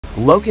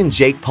Logan,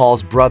 Jake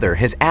Paul's brother,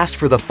 has asked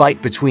for the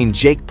fight between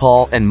Jake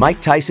Paul and Mike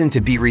Tyson to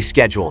be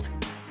rescheduled,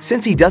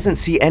 since he doesn't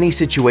see any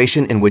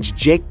situation in which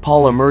Jake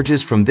Paul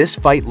emerges from this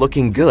fight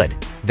looking good.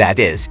 That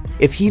is,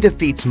 if he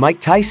defeats Mike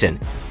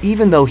Tyson,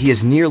 even though he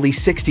is nearly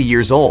 60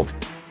 years old,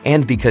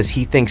 and because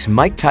he thinks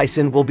Mike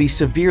Tyson will be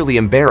severely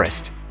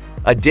embarrassed.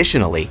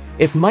 Additionally,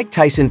 if Mike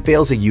Tyson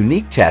fails a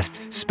unique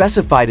test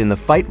specified in the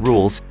fight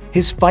rules,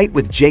 his fight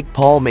with Jake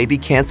Paul may be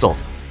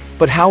cancelled.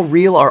 But how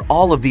real are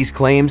all of these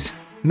claims?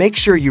 Make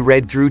sure you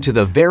read through to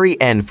the very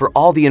end for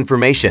all the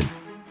information.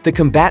 The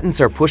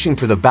combatants are pushing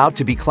for the bout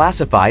to be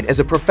classified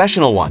as a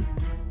professional one.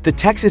 The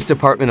Texas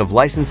Department of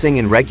Licensing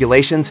and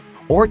Regulations,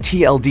 or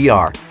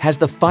TLDR, has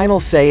the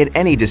final say in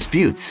any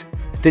disputes.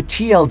 The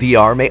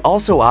TLDR may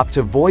also opt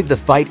to void the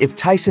fight if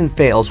Tyson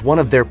fails one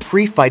of their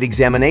pre-fight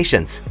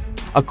examinations.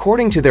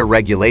 According to their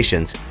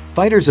regulations,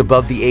 fighters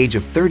above the age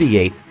of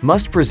 38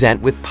 must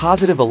present with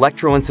positive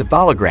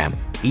electroencephalogram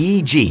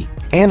 (EEG)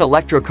 and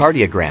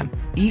electrocardiogram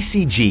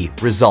 (ECG)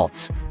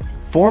 results.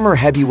 Former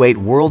heavyweight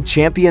world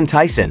champion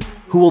Tyson,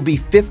 who will be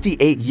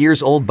 58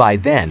 years old by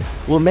then,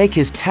 will make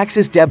his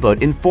Texas debut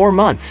in 4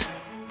 months.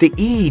 The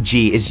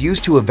EEG is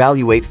used to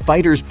evaluate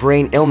fighters'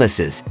 brain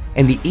illnesses,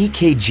 and the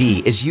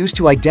EKG is used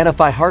to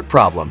identify heart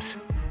problems.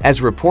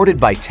 As reported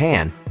by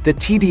TAN, the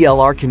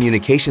TDLR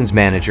communications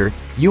manager,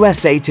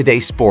 USA Today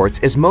Sports,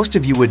 as most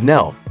of you would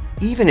know,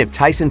 even if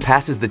Tyson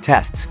passes the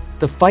tests,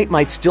 the fight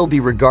might still be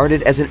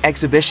regarded as an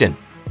exhibition.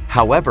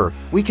 However,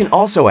 we can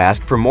also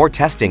ask for more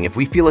testing if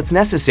we feel it's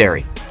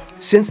necessary.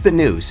 Since the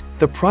news,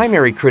 the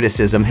primary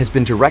criticism has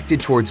been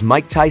directed towards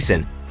Mike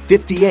Tyson,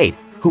 58,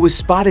 who was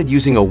spotted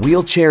using a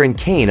wheelchair and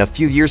cane a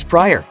few years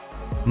prior.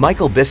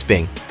 Michael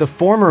Bisping, the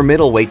former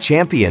middleweight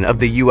champion of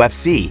the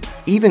UFC,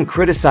 even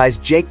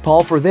criticized Jake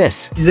Paul for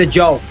this. This is a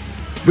joke.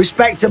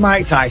 Respect to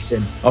Mike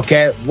Tyson,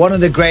 okay? One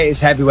of the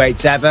greatest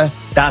heavyweights ever.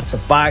 That's a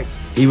fact.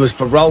 He was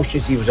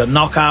ferocious. He was a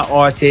knockout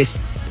artist.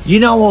 You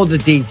know all the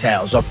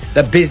details of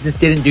the business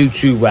didn't do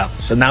too well.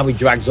 So now he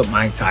drags up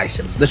Mike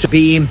Tyson. This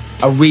being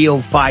a real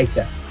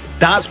fighter.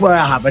 That's where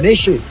I have an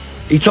issue.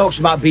 He talks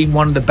about being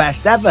one of the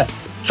best ever.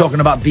 Talking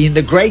about being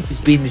the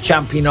greatest, being the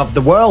champion of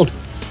the world.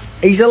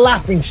 He's a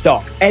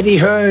laughingstock. Eddie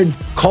Hearn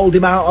called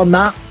him out on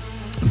that.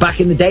 Back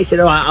in the day,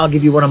 said, all right, I'll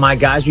give you one of my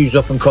guys who's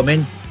up and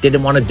coming.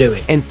 Didn't want to do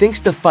it. And thinks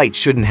the fight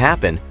shouldn't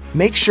happen,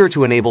 make sure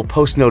to enable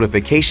post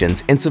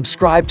notifications and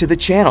subscribe to the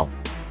channel.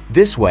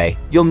 This way,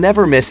 you'll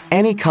never miss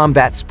any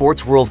combat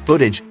sports world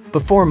footage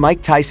before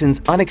Mike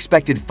Tyson's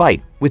unexpected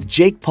fight with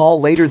Jake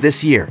Paul later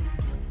this year.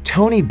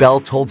 Tony Bell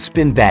told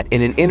SpinBet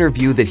in an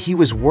interview that he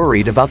was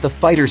worried about the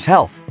fighter's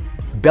health.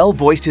 Bell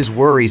voiced his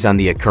worries on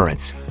the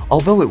occurrence.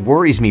 Although it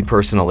worries me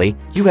personally,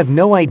 you have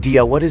no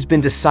idea what has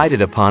been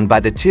decided upon by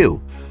the two.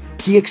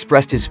 He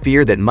expressed his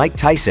fear that Mike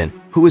Tyson,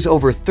 who is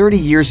over 30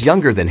 years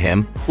younger than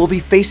him, will be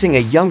facing a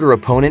younger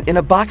opponent in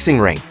a boxing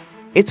ring.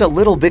 It's a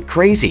little bit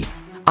crazy.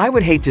 I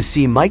would hate to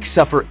see Mike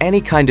suffer any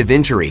kind of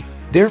injury.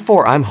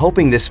 Therefore, I'm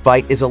hoping this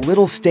fight is a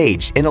little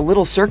staged in a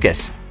little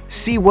circus.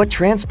 See what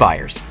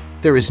transpires.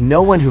 There is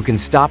no one who can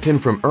stop him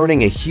from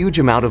earning a huge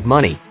amount of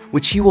money,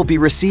 which he will be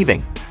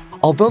receiving.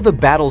 Although the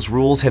battle's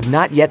rules have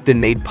not yet been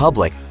made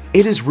public,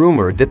 it is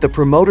rumored that the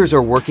promoters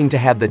are working to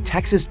have the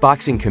Texas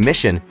Boxing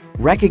Commission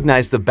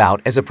recognize the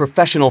bout as a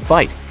professional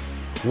fight.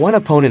 One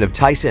opponent of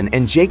Tyson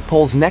and Jake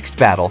Paul's next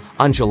battle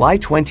on July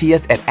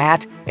 20th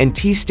at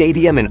A&T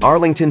Stadium in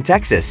Arlington,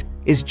 Texas,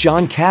 is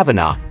John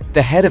Kavanagh,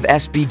 the head of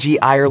SBG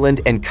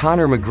Ireland and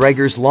Conor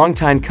McGregor's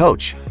longtime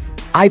coach.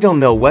 I don't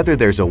know whether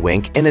there's a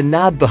wink and a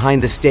nod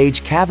behind the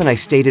stage. Kavanagh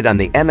stated on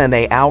the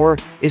MMA Hour,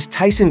 is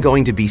Tyson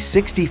going to be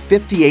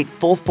 60-58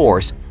 full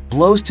force,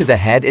 blows to the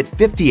head at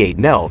 58?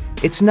 No,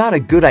 it's not a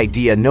good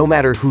idea. No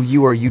matter who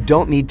you are, you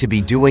don't need to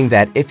be doing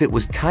that. If it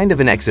was kind of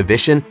an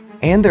exhibition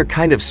and they're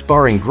kind of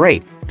sparring,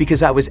 great,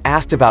 because I was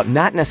asked about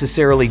not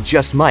necessarily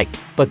just Mike,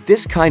 but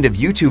this kind of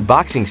YouTube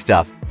boxing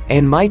stuff,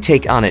 and my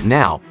take on it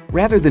now,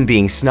 rather than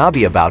being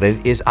snobby about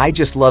it, is I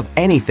just love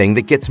anything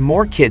that gets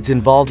more kids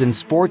involved in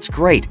sports.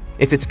 Great.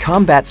 If it's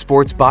combat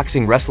sports,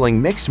 boxing,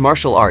 wrestling, mixed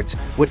martial arts,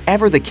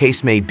 whatever the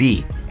case may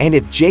be, and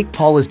if Jake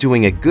Paul is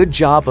doing a good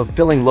job of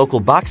filling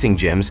local boxing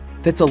gyms,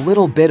 that's a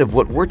little bit of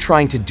what we're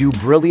trying to do.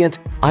 Brilliant.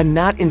 I'm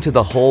not into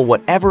the whole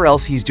whatever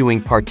else he's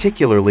doing,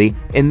 particularly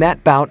in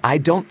that bout. I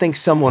don't think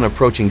someone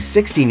approaching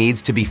 60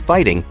 needs to be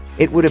fighting.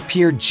 It would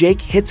appear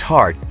Jake hits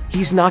hard.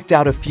 He's knocked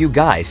out a few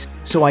guys,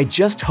 so I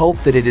just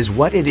hope that it is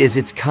what it is.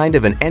 It's kind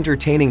of an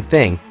entertaining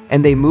thing,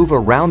 and they move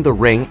around the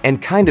ring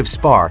and kind of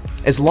spar.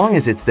 As long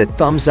as it's that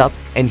thumbs up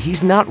and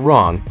he's not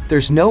wrong,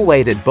 there's no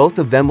way that both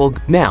of them will.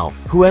 Now,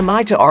 who am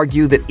I to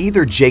argue that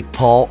either Jake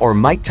Paul or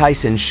Mike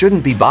Tyson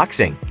shouldn't be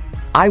boxing?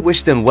 I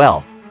wish them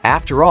well.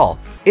 After all,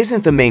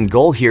 isn't the main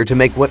goal here to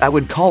make what I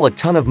would call a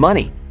ton of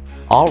money?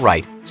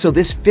 Alright, so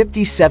this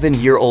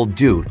 57-year-old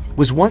dude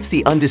was once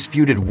the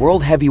undisputed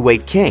world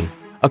heavyweight king,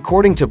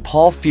 according to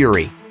Paul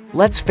Fury.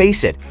 Let's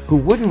face it, who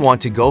wouldn't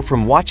want to go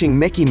from watching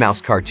Mickey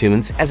Mouse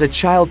cartoons as a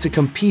child to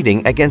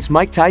competing against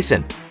Mike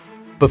Tyson?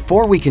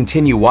 Before we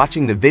continue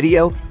watching the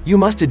video, you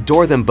must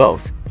adore them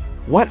both.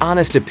 What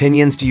honest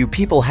opinions do you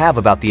people have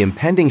about the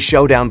impending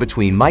showdown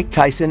between Mike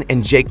Tyson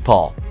and Jake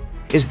Paul?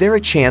 Is there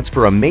a chance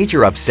for a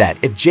major upset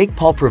if Jake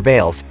Paul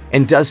prevails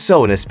and does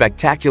so in a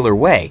spectacular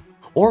way?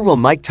 Or will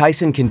Mike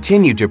Tyson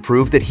continue to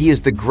prove that he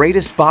is the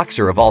greatest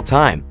boxer of all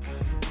time?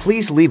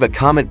 Please leave a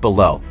comment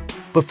below.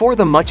 Before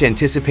the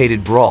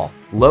much-anticipated brawl,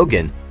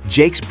 Logan,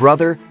 Jake's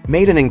brother,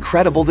 made an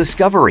incredible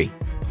discovery.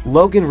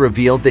 Logan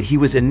revealed that he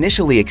was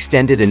initially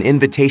extended an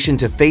invitation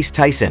to face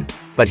Tyson,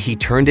 but he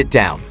turned it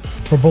down.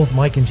 For both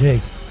Mike and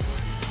Jake,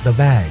 the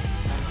bag.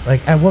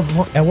 Like, at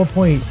what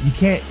point you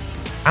can't,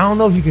 I don't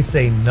know if you could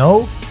say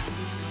no.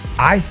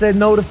 I said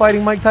no to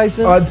fighting Mike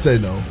Tyson. I'd say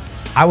no.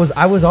 I was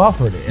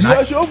offered it. You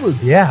actually offered?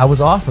 Yeah, I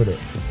was offered it,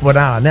 but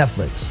not on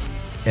Netflix,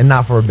 and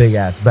not for a big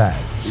ass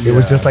bag. It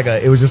was just like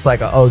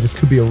a, oh, this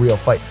could be a real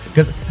fight.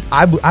 Because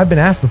I've been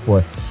asked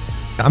before.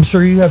 I'm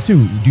sure you have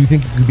too. Do you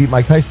think you could beat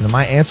Mike Tyson? And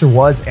my answer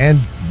was and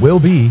will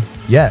be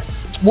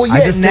yes. Well, yeah,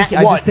 I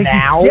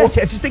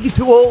just think he's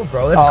too old,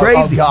 bro. That's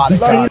crazy. Oh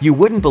God, You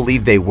wouldn't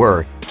believe they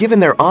were, given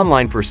their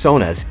online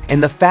personas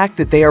and the fact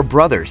that they are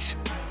brothers.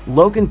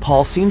 Logan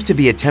Paul seems to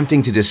be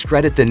attempting to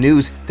discredit the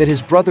news that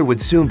his brother would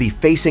soon be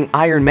facing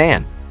Iron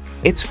Man.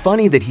 It's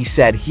funny that he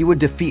said he would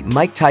defeat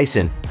Mike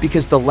Tyson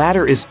because the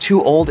latter is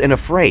too old and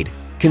afraid,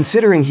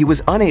 considering he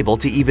was unable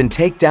to even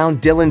take down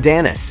Dylan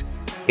Dennis.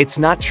 It's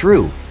not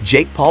true,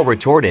 Jake Paul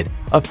retorted,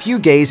 a few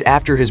days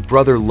after his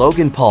brother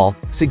Logan Paul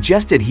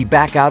suggested he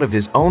back out of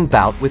his own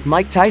bout with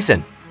Mike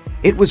Tyson.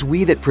 It was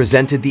we that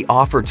presented the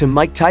offer to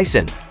Mike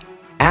Tyson.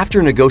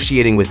 After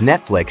negotiating with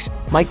Netflix,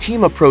 my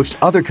team approached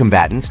other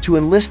combatants to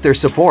enlist their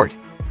support.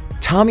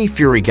 Tommy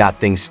Fury got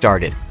things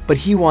started, but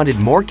he wanted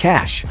more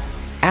cash.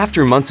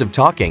 After months of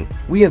talking,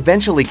 we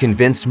eventually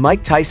convinced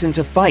Mike Tyson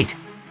to fight.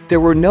 There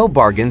were no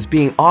bargains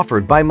being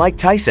offered by Mike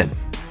Tyson.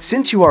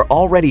 Since you are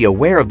already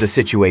aware of the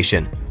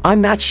situation,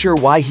 I'm not sure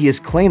why he is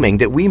claiming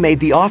that we made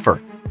the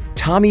offer.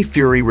 Tommy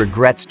Fury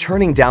regrets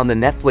turning down the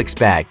Netflix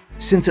bag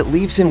since it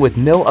leaves him with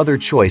no other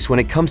choice when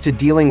it comes to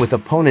dealing with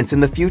opponents in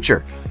the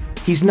future.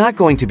 He's not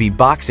going to be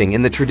boxing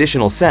in the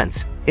traditional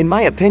sense. In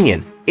my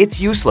opinion,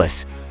 it's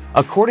useless.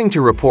 According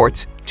to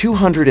reports,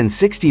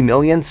 260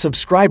 million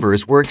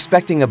subscribers were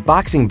expecting a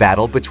boxing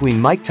battle between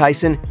Mike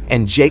Tyson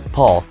and Jake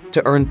Paul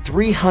to earn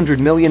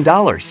 $300 million.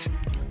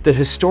 The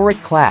historic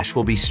clash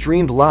will be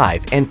streamed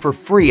live and for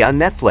free on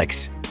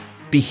Netflix.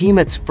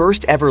 Behemoth's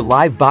first ever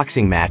live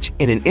boxing match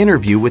in an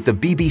interview with the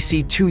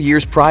BBC 2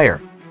 years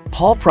prior.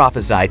 Paul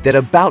prophesied that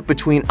a bout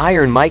between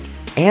Iron Mike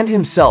and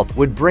himself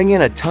would bring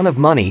in a ton of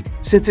money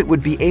since it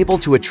would be able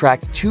to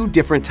attract two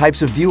different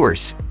types of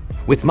viewers.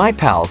 With my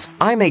pals,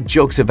 I make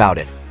jokes about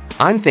it.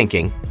 I'm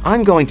thinking,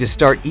 I'm going to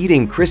start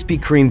eating Krispy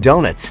Kreme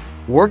donuts,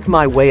 work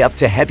my way up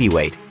to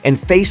heavyweight, and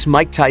face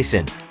Mike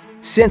Tyson.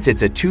 Since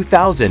it's a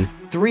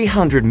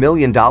 $2,300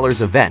 million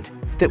event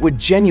that would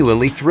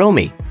genuinely thrill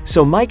me.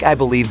 So Mike, I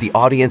believe the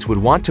audience would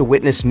want to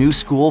witness new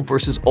school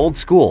versus old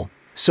school.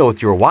 So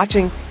if you're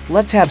watching,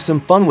 let's have some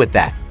fun with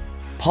that.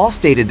 Paul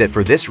stated that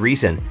for this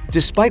reason,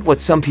 despite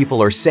what some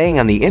people are saying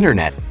on the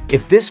internet,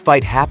 if this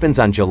fight happens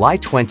on July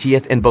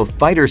 20th and both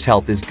fighters'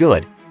 health is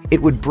good,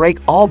 it would break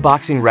all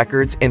boxing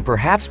records and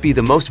perhaps be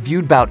the most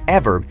viewed bout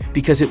ever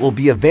because it will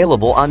be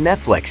available on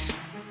Netflix.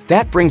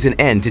 That brings an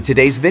end to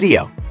today's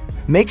video.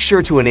 Make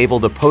sure to enable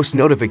the post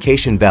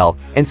notification bell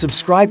and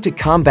subscribe to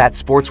Combat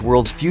Sports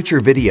World's future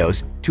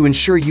videos to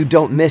ensure you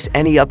don't miss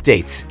any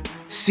updates.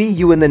 See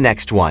you in the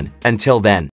next one. Until then.